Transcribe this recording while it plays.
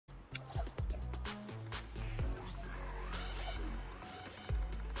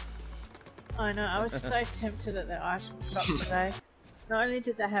I know, I was so tempted at the item shop today. Not only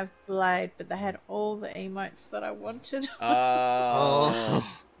did they have Blade, but they had all the emotes that I wanted. Oh.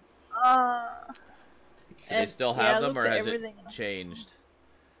 Do they still have them, or has it everything. changed?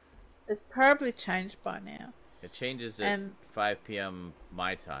 It's probably changed by now. It changes at 5 p.m.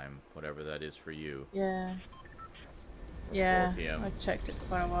 my time, whatever that is for you. Yeah. Yeah, 4 p.m. I checked it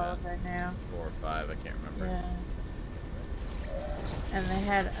quite a while ago now. 4 or 5, I can't remember. Yeah. And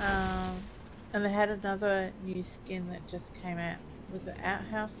they had another new skin that just came out. Was it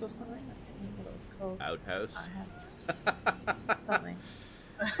Outhouse or something? I can't remember what it was called. Outhouse? Outhouse. Something.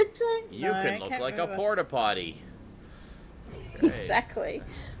 I don't know. You can look like a porta potty. Exactly.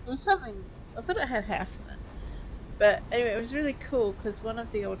 It was something. I thought it had house in it. But anyway, it was really cool because one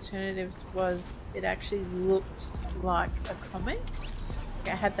of the alternatives was it actually looked like a comic. Like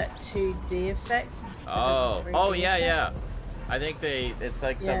it had that 2D effect. Oh yeah, yeah. I think it's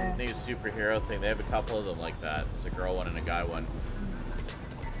like some new superhero thing. They have a couple of them like that. There's a girl one and a guy one.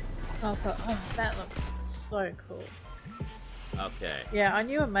 I thought, oh, that looks so cool. Okay. Yeah, I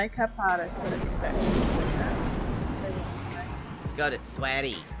knew a makeup artist that could actually do that. It's got it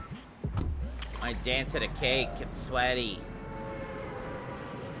sweaty. I dance at a cake, it's sweaty.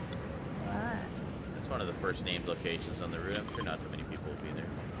 Right. That's one of the first named locations on the route. I'm sure not too many people will be there.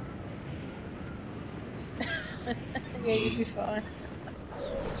 Yeah, you'd be fine.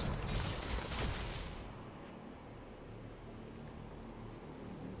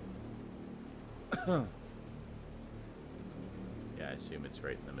 Yeah, I assume it's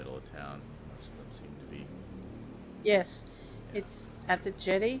right in the middle of town. Most of them seem to be. Yes, it's at the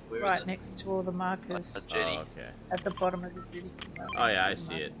jetty, right next to all the markers. A jetty. Oh, okay. At the bottom of the jetty. Oh yeah, I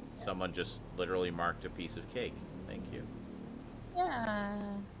see it. Someone just literally marked a piece of cake. Thank you. Yeah.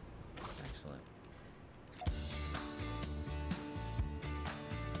 Excellent.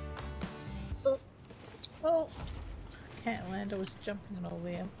 Oh, can't land. I was jumping on all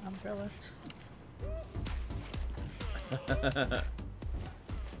the umbrellas.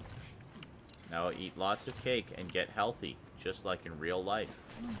 Now eat lots of cake and get healthy, just like in real life.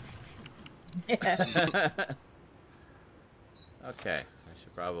 Yeah. Okay, I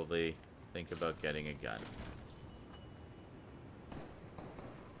should probably think about getting a gun.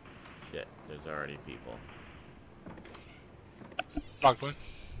 Shit, there's already people. Knocked one.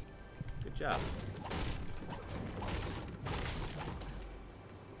 Good job.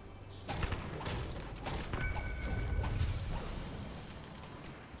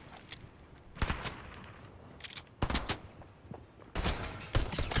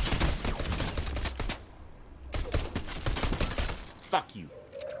 Fuck you.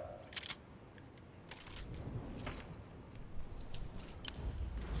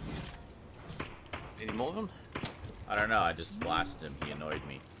 Any more of them? I don't know, I just blasted him. He annoyed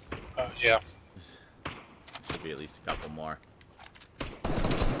me. Yeah. Should be at least a couple more.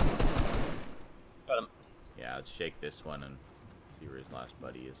 Got him. Yeah, let's shake this one and see where his last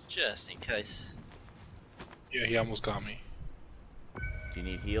buddy is. Just in case. Yeah, he almost got me. Do you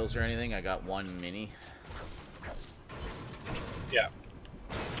need heals or anything? I got one mini. Yeah.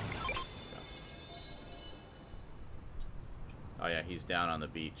 Oh yeah, he's down on the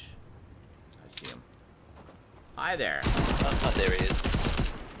beach. I see him. Hi there. Oh, there he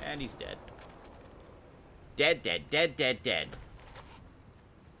is. And he's dead. Dead, dead, dead, dead, dead.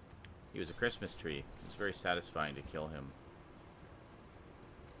 He was a Christmas tree. It's very satisfying to kill him.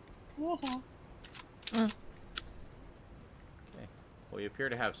 Okay. Well, you appear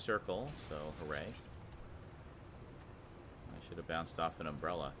to have circle, so hooray. I should have bounced off an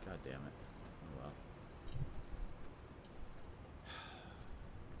umbrella. God damn it. Oh well.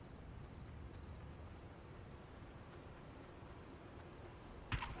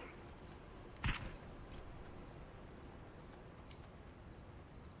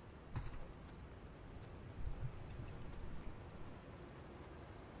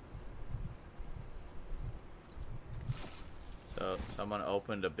 So, someone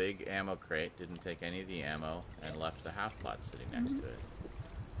opened a big ammo crate, didn't take any of the ammo, and left the half-pot sitting next to it.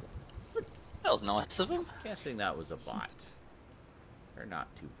 That was nice of him. Guessing that was a bot. They're not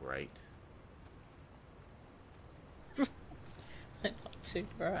too bright. Not too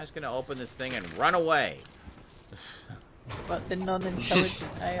I bright. was gonna open this thing and run away! But the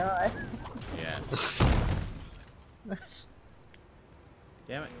non-intelligent AI. Yeah.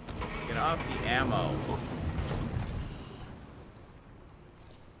 Damn it. Get off the ammo.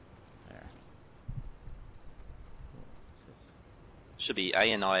 There. What's Should be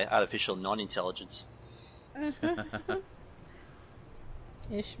ANI, artificial non-intelligence. this?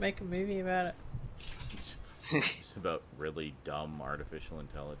 You should make a movie about it. It's about really dumb artificial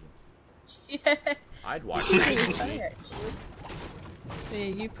intelligence. Yeah. I'd watch Yeah, that you're movie. funny, actually. Yeah,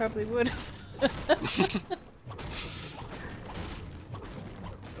 you probably would.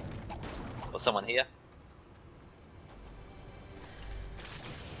 Or someone here?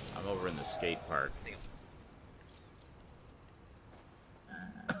 I'm over in the skate park.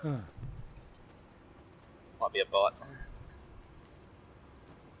 Might be a bot.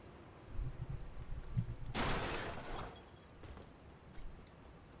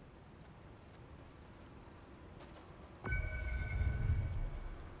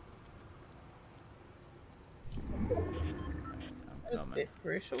 That was a bit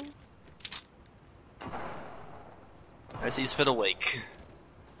brutal. Mercy's for the week.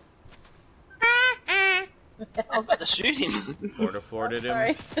 I was about to shoot him. Fortiforded him.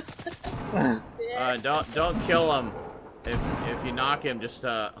 Sorry. Yeah. Don't kill him. If you knock him, just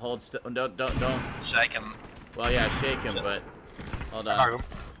hold still. Don't. Shake him. Well, yeah, shake him, but hold on. Knock him.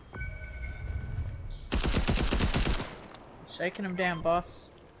 Shaking him down, boss.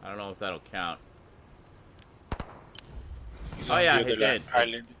 I don't know if that'll count. He's Oh on yeah, the it other did.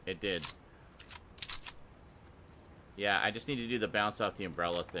 island. It did. Yeah, I just need to do the bounce off the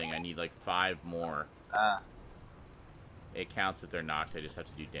umbrella thing. I need like 5 more. It counts if they're knocked. I just have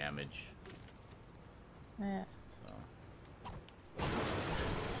to do damage. Yeah. So.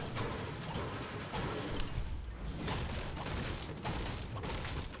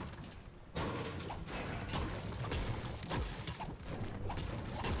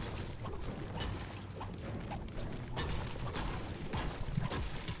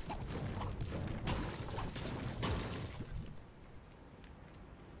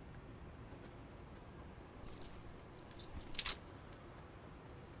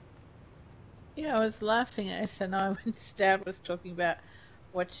 Yeah, I was laughing at SNI when Stout was talking about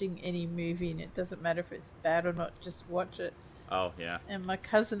watching any movie, and it doesn't matter if it's bad or not, just watch it. Oh yeah. And my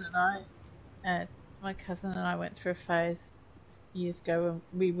cousin and I went through a phase years ago when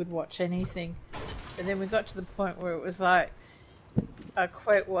we would watch anything, but then we got to the point where it was like, our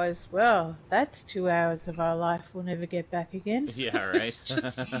quote was, "Well, that's 2 hours of our life we'll never get back again." Yeah, right. It's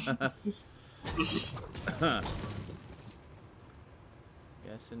just-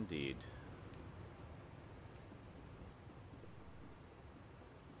 Yes, indeed.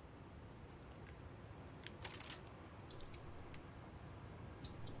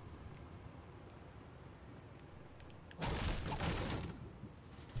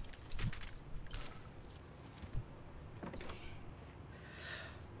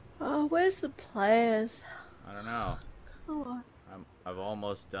 Oh, where's the players? I don't know. Come on. I've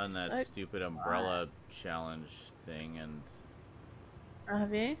almost done that So stupid umbrella challenge thing, and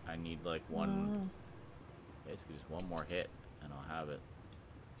Have you? I need like basically just one more hit, and I'll have it.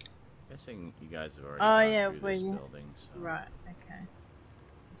 Guessing you guys have already gone Yeah, through where this you... building, so. Right, okay.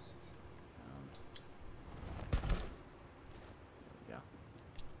 Yeah.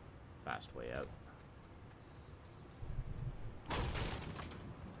 Fast way out.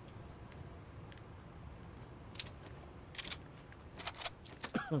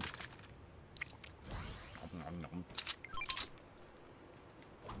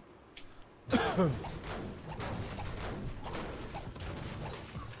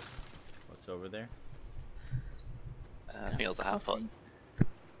 What's over there? I think it was a half pot.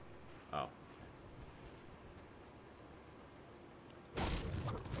 Oh.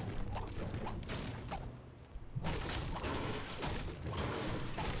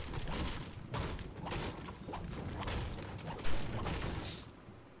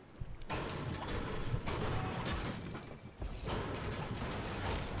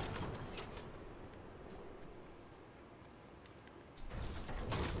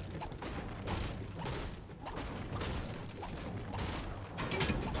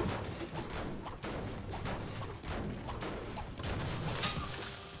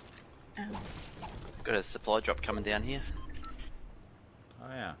 Got a supply drop coming down here. Oh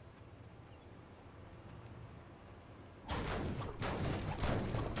yeah.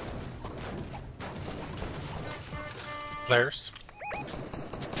 Players.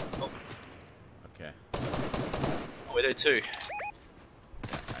 Okay. Oh, we do too.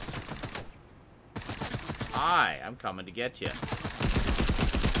 Hi, I'm coming to get you.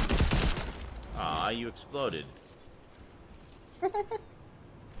 Aw, you exploded.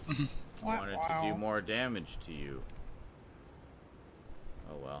 I wanted to do more damage to you.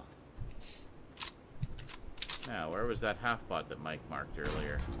 Oh well. Now, where was that half bot that Mike marked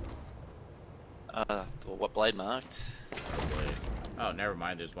earlier? What blade marked? Blade. Oh, never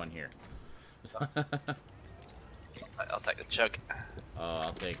mind. There's one here. I'll take the chug. Oh,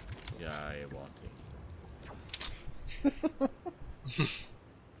 I'll take. Yeah, I won't take.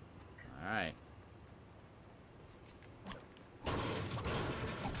 Alright.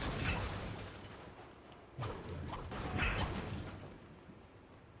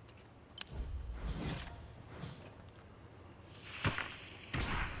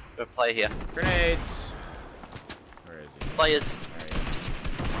 Go play here. Grenades! Where is he? Players. There he is.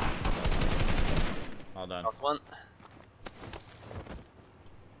 All done. Knocked one.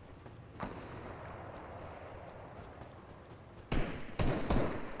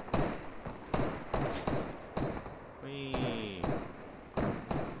 Whee!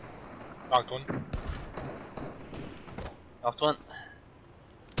 Knocked one. Knocked one.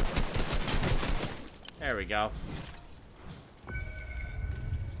 There we go.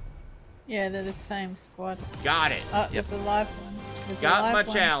 Yeah, they're the same squad. Got it! Oh, there's a live one. There's a Got live my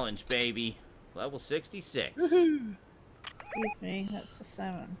one. challenge, baby. Level 66. Woohoo! Excuse me, that's the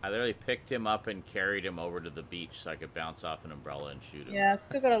salmon. I literally picked him up and carried him over to the beach so I could bounce off an umbrella and shoot him. Yeah, I've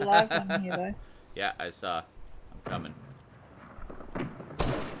still got a live one here though. Yeah, I saw. I'm coming.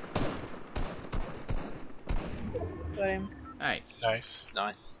 Got him. Nice. Nice.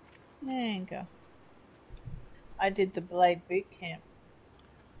 Nice. There you go. I did the blade boot camp.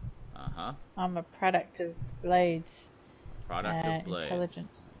 Uh-huh. I'm a product of blades. Product of blades.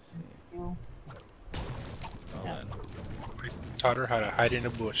 Intelligence and skill. Well Yeah. then. We taught her how to hide in a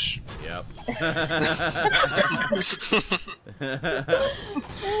bush. Yep.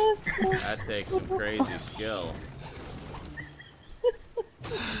 That takes some crazy skill.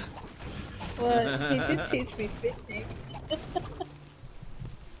 Well, he did teach me fishing.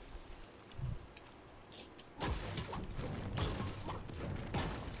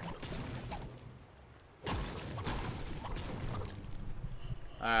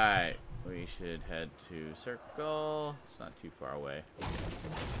 Alright, we should head to Circle. It's not too far away.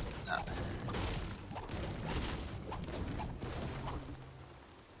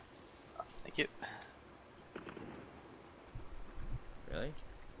 Thank you. Really?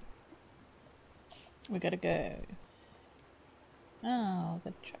 We gotta go. Oh,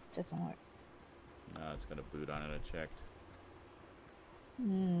 the truck doesn't work. No, it's got a boot on it, I checked.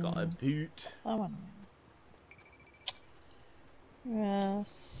 Hmm. Got a boot. Someone.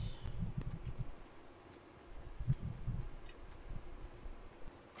 Yes.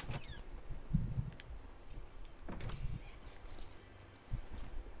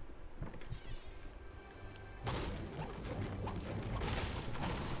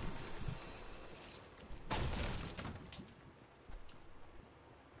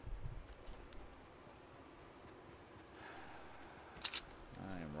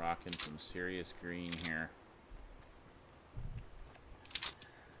 I am rocking some serious green here.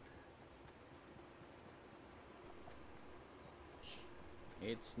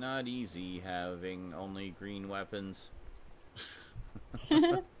 It's not easy having only green weapons.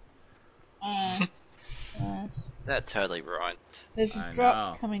 That's totally right. There's I a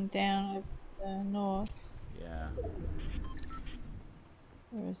drop know. coming down over to the north. Yeah.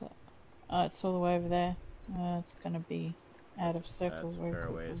 Where is it? Oh, it's all the way over there. It's gonna be out of circle. That's a very fair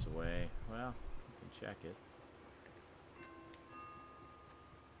quickly. ways away. Well, you can check it.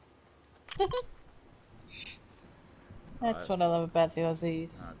 That's what I love about the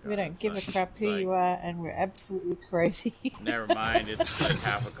Aussies. Oh, We God, don't it's give a like- crap it's who like- you are, and we're absolutely crazy. Never mind, it's like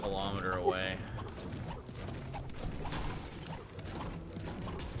half a kilometer away.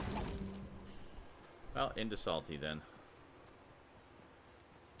 Well, into Salty then.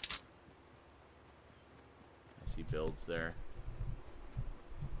 I see builds there.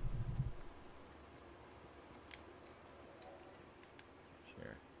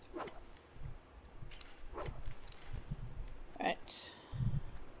 Sure. Right.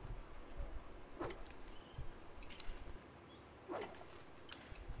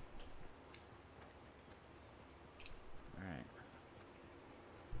 Alright.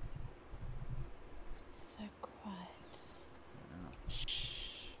 So quiet. Wow.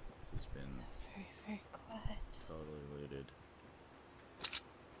 Shh. This has been So very, very quiet. totally looted.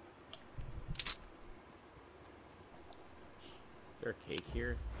 Is there a cake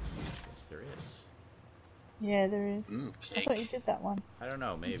here? Yes, there is. Yeah, there is. I Cake. thought you did that one. I don't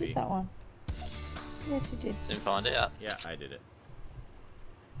know, You maybe. did that one. Yes, you did. Soon find out. Yeah, I did it.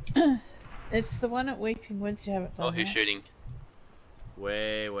 It's the one at Weeping Woods you haven't done. Oh, who's yet. shooting?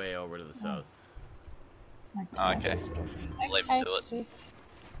 Way, way over to the south. My Oh, car okay. is dropping. I'll leave him Okay, to it. sweet.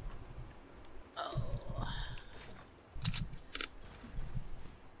 Oh.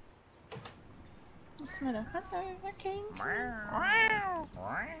 What's the matter? Hello, okay.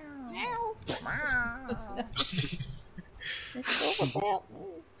 It's all about me.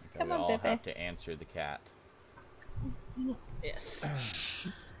 Okay, Come we on, all Bebe. have to answer the cat. Yes.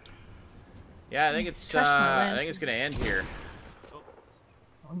 Yeah, I think it's gonna end here.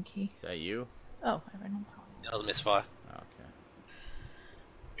 Monkey. Is that you? Oh, I ran into That was a misfire. Okay.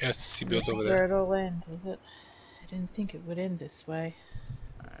 Yes, he it. builds This over is where there. it all ends, is it? I didn't think it would end this way.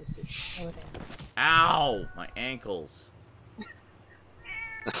 Alright. This is how it ends. Ow! My ankles.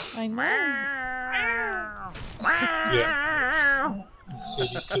 I know. Yeah. So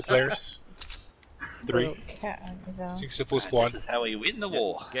these 2 players. 3. Little cat on his arm. 6 to full squad. This is how we win the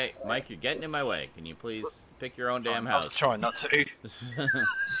war. Okay, Mike, you're getting in my way. Can you please pick your own damn I'm house? trying not to. I'm gonna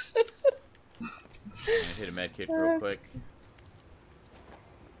hit a med kit real quick.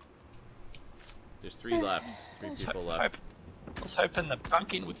 There's 3 left. 3 people left. I was hoping the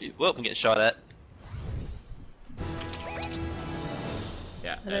pumpkin would be. Well, I'm getting shot at.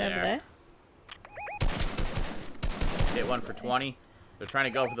 Yeah, Are they over there? Hit one for 20. They're trying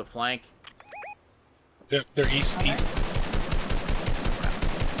to go for the flank. They're east. Okay. East.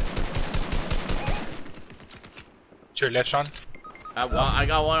 To your left, Sean. I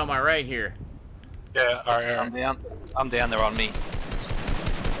got one on my right here. Yeah, I'm down. I'm down. They're on me.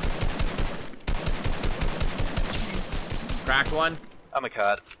 Cracked one. I'm a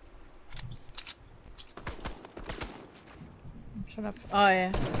card. I'm trying to. Oh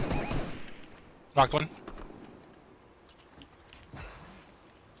yeah. knocked one.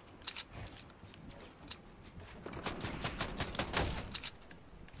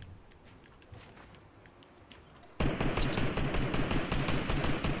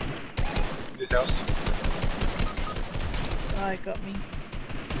 This house. Oh, it got me.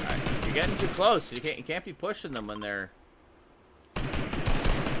 Alright, you're getting too close. You can't be pushing them when they're.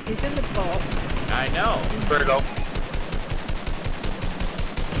 He's in the box. I know. Very low.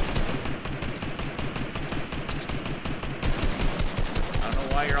 I don't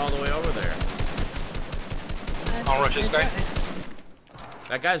know why you're all the way over there. I'll rush this guy.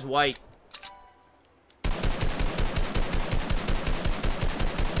 That guy's white.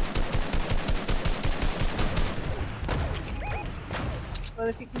 Well,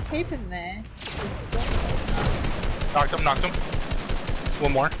 if you can keep him there, Knocked him, knocked him.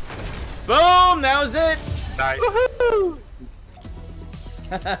 One more. Boom! That was it! Nice. Woohoo!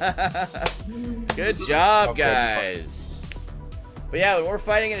 Good job, guys. But yeah, when we're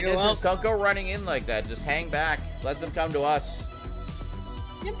fighting at a distance, don't go running in like that. Just hang back. Let them come to us.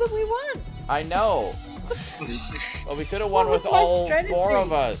 Yeah, but we won. I know. Well, we could have won with my all strategy? 4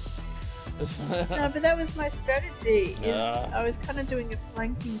 of us. No, but that was my strategy. Is Yeah. I was kind of doing a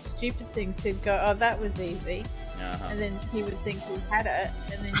flanking stupid thing. So he'd go, oh, that was easy. Uh-huh. And then he would think he had it.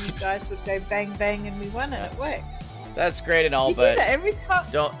 And then you guys would go bang, bang, and we won it. It worked. That's great and all, You do but that every time.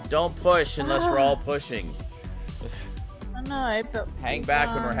 don't push unless we're all pushing. I know, but Hang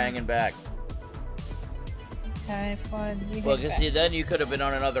back when we're hanging back. Okay, fine. You Well, hang you back. see, then you could have been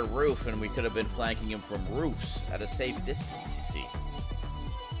on another roof, and we could have been flanking him from roofs at a safe distance. You see?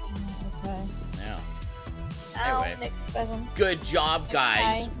 Okay. Yeah. Ow, Anyway. next spasm. Good job,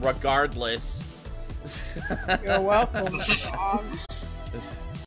 guys. Okay. Regardless. You're welcome.